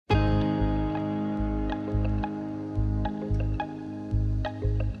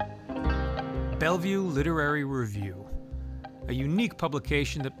Bellevue Literary Review, a unique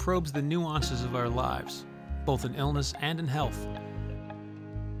publication that probes the nuances of our lives, both in illness and in health.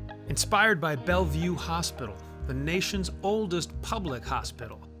 Inspired by Bellevue Hospital, the nation's oldest public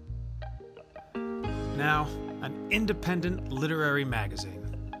hospital. Now, an independent literary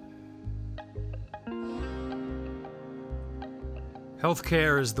magazine.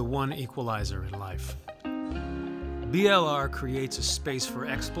 Healthcare is the one equalizer in life. BLR creates a space for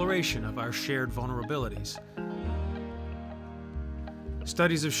exploration of our shared vulnerabilities.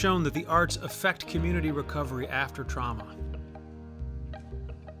 Studies have shown that the arts affect community recovery after trauma.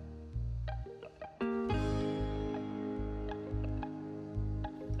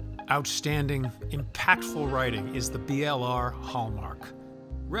 Outstanding, impactful writing is the BLR hallmark,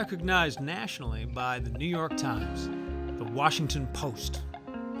 recognized nationally by the New York Times, the Washington Post,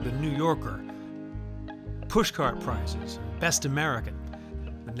 the New Yorker, Pushcart Prizes, Best American,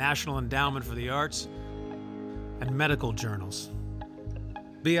 the National Endowment for the Arts, and medical journals.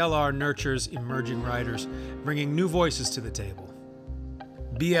 BLR nurtures emerging writers, bringing new voices to the table.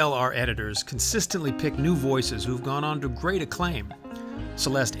 BLR editors consistently pick new voices who've gone on to great acclaim.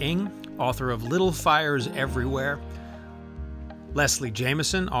 Celeste Ng, author of Little Fires Everywhere. Leslie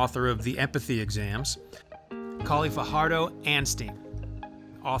Jameson, author of The Empathy Exams. Kali Fajardo Anstine,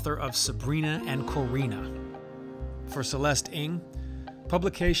 author of Sabrina and Corina. For Celeste Ng,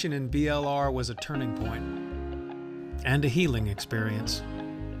 publication in BLR was a turning point and a healing experience.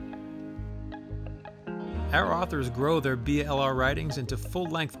 Our authors grow their BLR writings into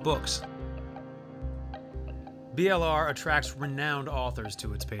full-length books. BLR attracts renowned authors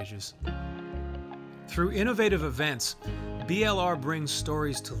to its pages. Through innovative events, BLR brings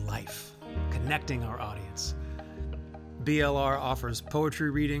stories to life, connecting our audience. BLR offers poetry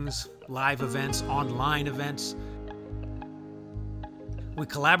readings, live events, online events. We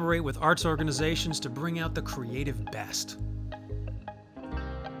collaborate with arts organizations to bring out the creative best.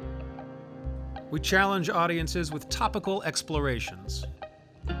 We challenge audiences with topical explorations.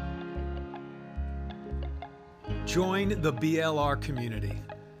 Join the BLR community.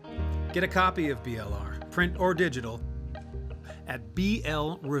 Get a copy of BLR, print or digital, at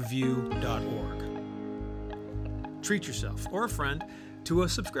blreview.org. Treat yourself or a friend to a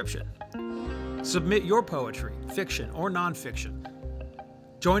subscription. Submit your poetry, fiction or nonfiction.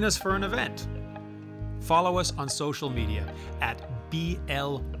 Join us for an event. Follow us on social media at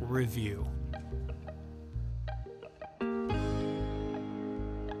blreview.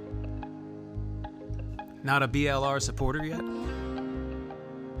 Not a BLR supporter yet?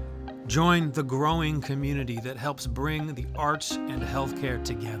 Join the growing community that helps bring the arts and healthcare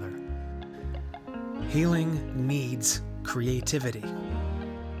together. Healing needs creativity.